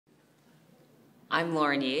I'm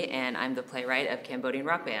Lauren Yee, and I'm the playwright of Cambodian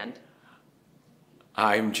Rock Band.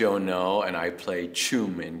 I'm Joe No, and I play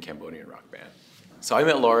Chum in Cambodian Rock Band. So I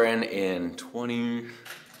met Lauren in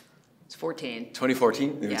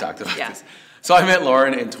 2014. We talked about this. So I met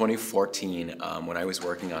Lauren in 2014 when I was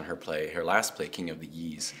working on her play, her last play, King of the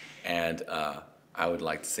Yees. And I would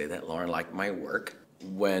like to say that Lauren liked my work.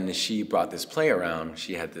 When she brought this play around,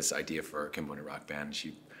 she had this idea for a Cambodian Rock Band.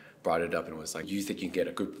 She brought it up and was like, "You think you can get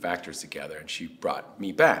a group of actors together?" And she brought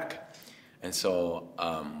me back. And so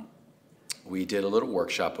we did a little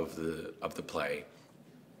workshop of the play.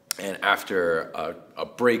 And after a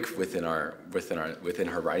break within her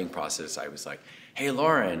writing process, I was like, "Hey,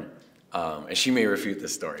 Lauren," and she may refute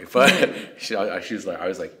this story, but I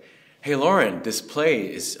was like, "Hey, Lauren, this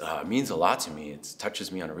play means a lot to me. It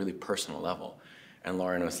touches me on a really personal level." And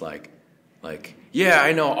Lauren was like, "Yeah,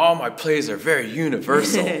 I know all my plays are very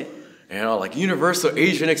universal, like universal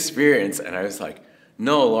Asian experience." And I was like,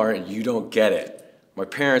 "No, Lauren, you don't get it. My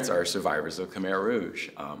parents are survivors of Khmer Rouge.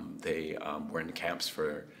 They were in camps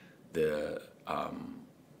for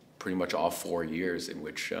pretty much all 4 years in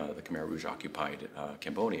which the Khmer Rouge occupied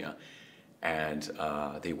Cambodia. And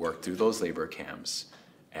they worked through those labor camps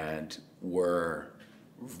and were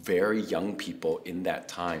very young people in that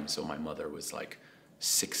time. So my mother was like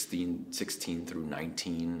 16 through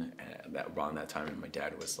 19 around that time, and my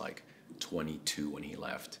dad was like 22 when he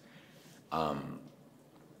left.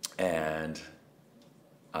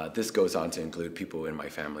 This goes on to include people in my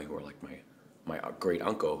family who are like my great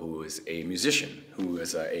uncle, who is a musician, who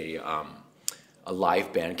is a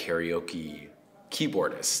live band karaoke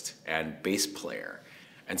keyboardist and bass player.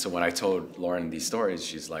 And so when I told Lauren these stories,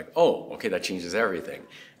 she's like, "Oh, okay, that changes everything."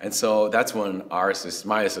 And so that's when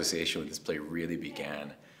my association with this play really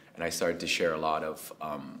began. And I started to share a lot of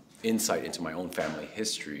insight into my own family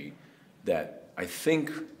history that I think,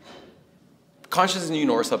 consciously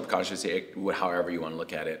or subconsciously, however you want to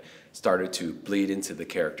look at it, started to bleed into the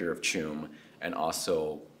character of Chum and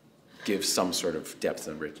also give some sort of depth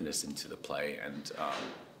and richness into the play. And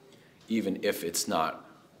even if it's not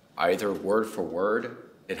either word for word,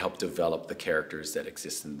 it helped develop the characters that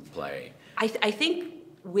exist in the play. I think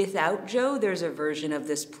without Joe, there's a version of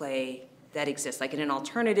this play that exists, like in an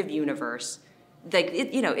alternative universe. Like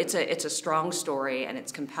it's a strong story and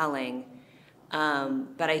it's compelling.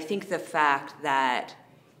 But I think the fact that,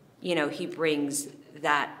 he brings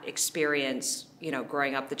that experience,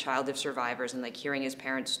 growing up the child of survivors and like hearing his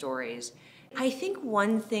parents' stories. I think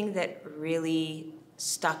one thing that really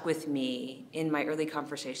stuck with me in my early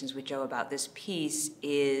conversations with Joe about this piece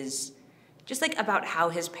is just like about how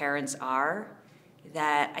his parents are,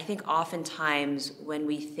 that I think oftentimes when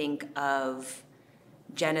we think of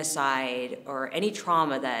genocide or any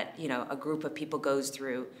trauma that, a group of people goes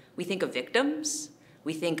through, we think of victims.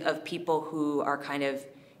 We think of people who are kind of,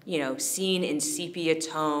 seen in sepia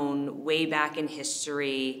tone way back in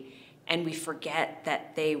history, and we forget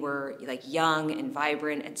that they were like young and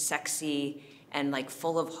vibrant and sexy and like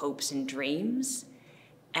full of hopes and dreams.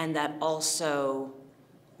 And that also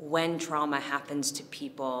when trauma happens to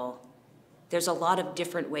people, there's a lot of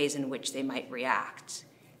different ways in which they might react.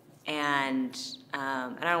 And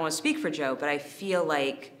I don't want to speak for Joe, but I feel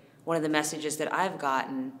like one of the messages that I've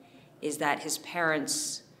gotten is that his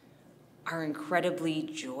parents are incredibly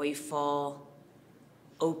joyful,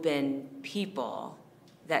 open people,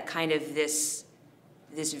 that kind of this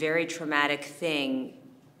very traumatic thing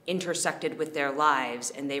intersected with their lives,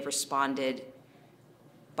 and they responded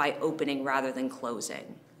by opening rather than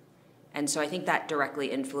closing. And so I think that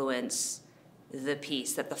directly influenced the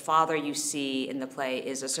piece, that the father you see in the play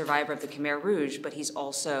is a survivor of the Khmer Rouge, but he's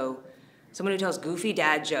also someone who tells goofy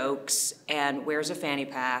dad jokes and wears a fanny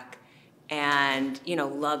pack and,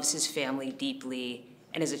 loves his family deeply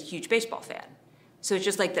and is a huge baseball fan. So it's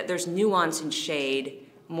just like that there's nuance and shade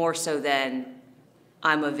more so than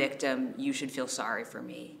I'm a victim, you should feel sorry for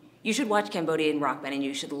me. You should watch Cambodian Rock Band and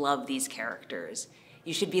you should love these characters.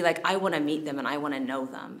 You should be like, I want to meet them and I want to know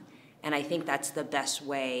them. And I think that's the best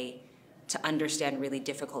way to understand really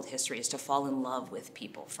difficult history, is to fall in love with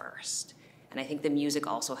people first. And I think the music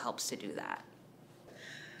also helps to do that.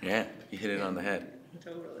 Yeah, you hit it on the head.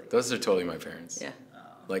 Totally. Those are totally my parents. Yeah.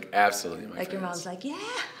 Like absolutely my like parents. Your mom's like, yeah.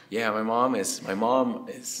 Yeah, my mom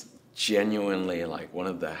is genuinely like one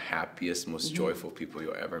of the happiest, most joyful people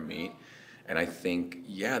you'll ever meet. And I think,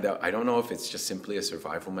 I don't know if it's just simply a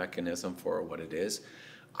survival mechanism for what it is.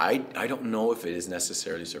 I don't know if it is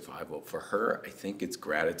necessarily survival. For her, I think it's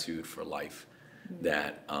gratitude for life.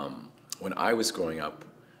 That when I was growing up,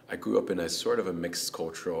 I grew up in a sort of a mixed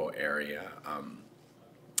cultural area.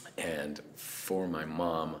 And for my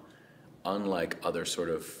mom, unlike other sort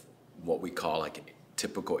of what we call like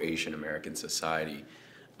typical Asian American society,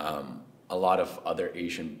 a lot of other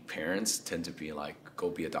Asian parents tend to be like, go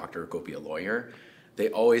be a doctor, go be a lawyer. They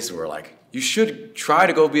always were like, you should try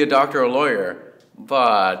to go be a doctor or a lawyer,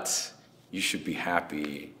 but you should be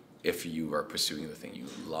happy if you are pursuing the thing you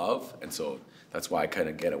love. And so that's why I kind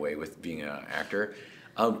of get away with being an actor.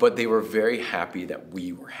 But they were very happy that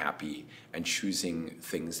we were happy and choosing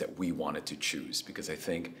things that we wanted to choose, because I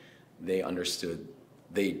think they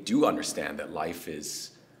do understand that life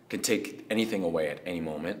can take anything away at any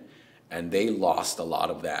moment. And they lost a lot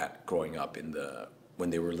of that growing up when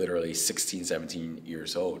they were literally 16, 17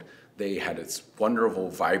 years old. They had this wonderful,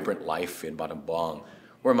 vibrant life in Battambang,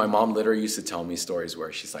 where my mom literally used to tell me stories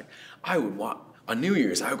where she's like, on New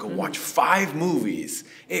Year's, I would go watch 5 movies.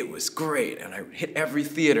 It was great. And I would hit every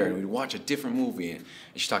theater and we'd watch a different movie. And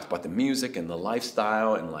she talked about the music and the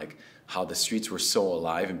lifestyle and like how the streets were so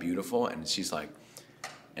alive and beautiful. And she's like,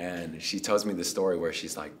 and she tells me this story where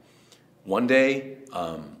she's like, one day,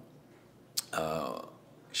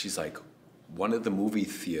 she's like, one of the movie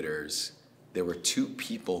theaters, there were 2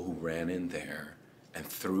 people who ran in there and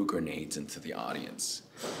threw grenades into the audience.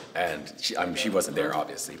 And she wasn't there,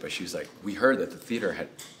 obviously, but she was like, we heard that the theater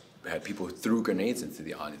had people who threw grenades into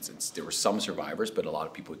the audience. And there were some survivors, but a lot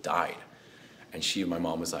of people died. And my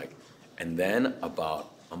mom was like, and then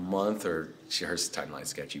about a month, her timeline's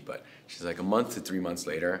sketchy, but she's like, a month to 3 months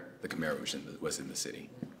later, the Khmer Rouge was in the city.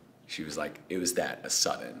 She was like, it was a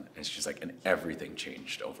sudden. And she's like, and everything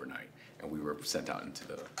changed overnight. And we were sent out into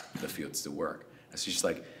the fields to work. And so she's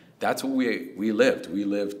like, that's what we lived. We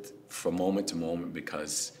lived from moment to moment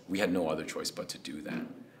because we had no other choice but to do that.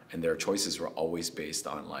 And their choices were always based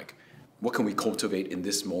on like, what can we cultivate in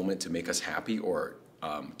this moment to make us happy, or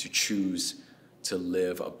to choose to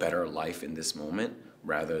live a better life in this moment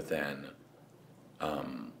rather than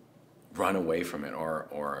run away from it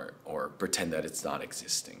or pretend that it's not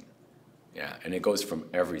existing. Yeah, and it goes from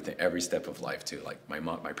everything, every step of life too. Like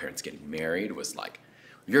my parents getting married was like,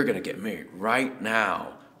 you're gonna get married right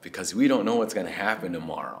now because we don't know what's gonna happen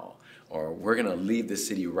tomorrow. Or we're gonna leave the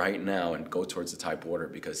city right now and go towards the Thai border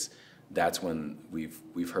because that's when we've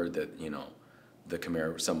heard that, you know,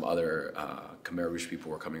 some other Khmer Rouge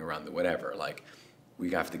people were coming around, whatever. Like, we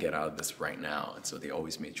have to get out of this right now. And so they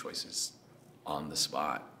always made choices on the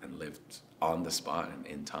spot and lived on the spot and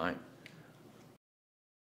in time.